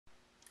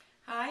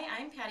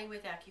I'm Patty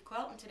with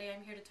AccuQuilt, and today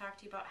I'm here to talk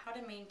to you about how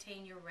to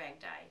maintain your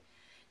rag die.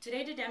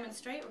 Today to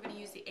demonstrate, we're going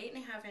to use the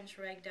 8.5 inch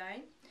rag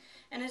die,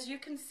 and as you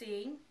can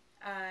see,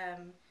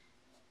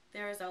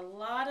 there's a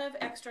lot of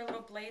extra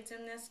little blades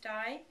in this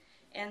die,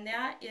 and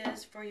that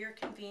is for your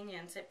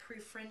convenience. It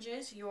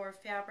pre-fringes your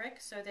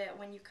fabric so that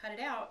when you cut it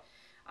out,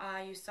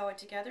 you sew it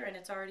together and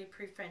it's already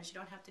pre-fringed. You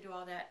don't have to do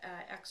all that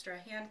extra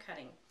hand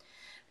cutting.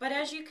 But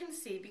as you can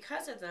see,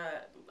 because of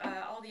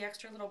all the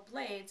extra little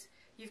blades,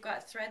 you've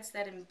got threads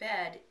that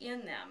embed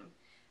in them.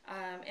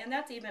 And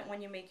that's even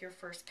when you make your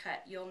first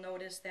cut. You'll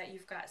notice that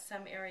you've got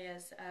some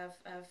areas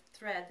of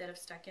thread that have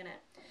stuck in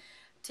it.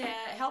 To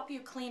help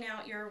you clean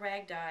out your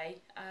rag die,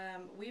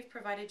 we've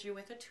provided you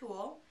with a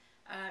tool.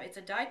 It's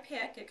a die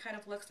pick. It kind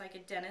of looks like a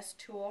dentist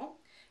tool.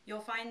 You'll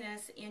find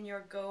this in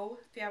your Go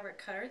fabric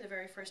cutter the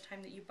very first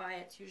time that you buy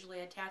it. It's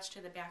usually attached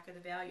to the back of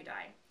the value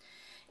die.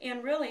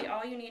 And really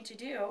all you need to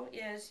do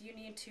is you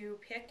need to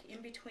pick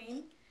in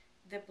between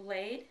the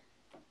blade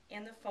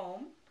and the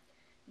foam.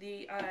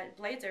 The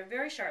blades are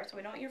very sharp, so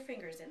we don't want your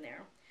fingers in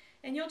there.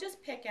 And you'll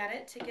just pick at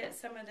it to get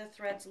some of the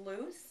threads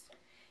loose.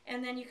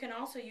 And then you can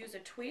also use a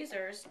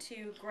tweezers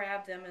to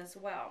grab them as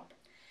well.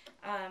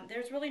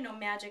 There's really no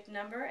magic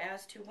number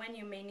as to when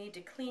you may need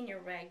to clean your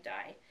rag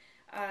die.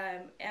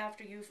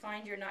 After you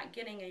find you're not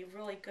getting a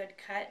really good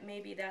cut,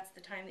 maybe that's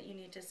the time that you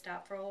need to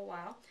stop for a little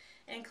while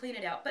and clean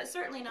it out, but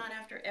certainly not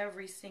after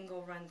every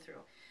single run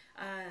through.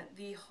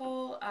 The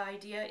whole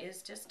idea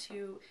is just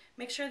to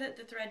make sure that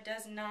the thread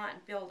does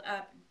not build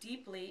up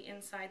deeply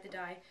inside the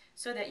die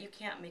so that you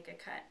can't make a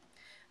cut.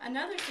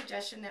 Another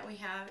suggestion that we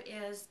have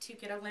is to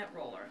get a lint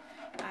roller.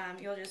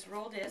 You'll just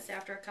roll this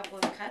after a couple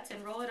of cuts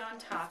and roll it on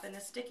top, and the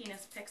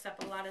stickiness picks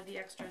up a lot of the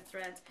extra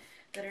threads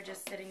that are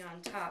just sitting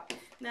on top,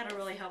 and that'll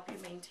really help you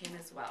maintain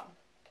as well.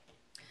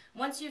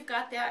 Once you've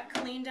got that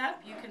cleaned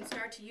up, you can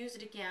start to use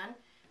it again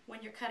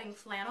when you're cutting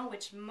flannel,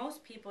 which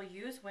most people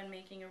use when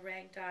making a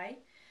rag die.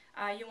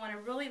 You want to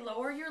really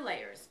lower your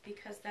layers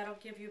because that'll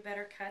give you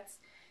better cuts.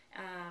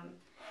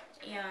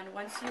 And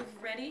once you're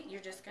ready,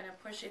 you're just going to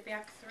push it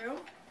back through.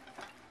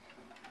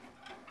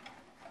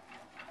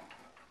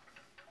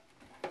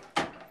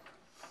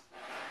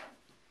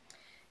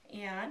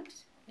 And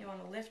you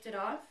want to lift it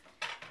off.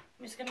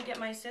 I'm just going to get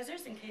my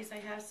scissors in case I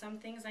have some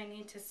things I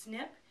need to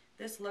snip.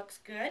 This looks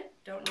good.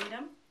 Don't need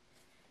them.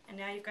 And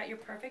now you've got your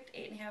perfect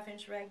 8.5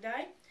 inch rag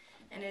die.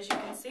 And as you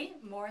can see,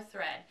 more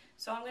thread.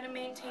 So I'm going to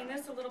maintain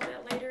this a little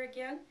bit later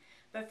again.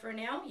 But for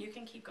now, you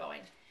can keep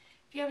going.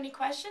 If you have any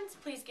questions,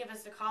 please give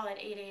us a call at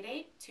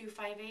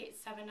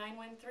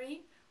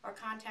 888-258-7913 or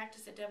contact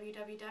us at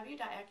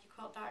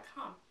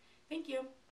www.accuquilt.com. Thank you.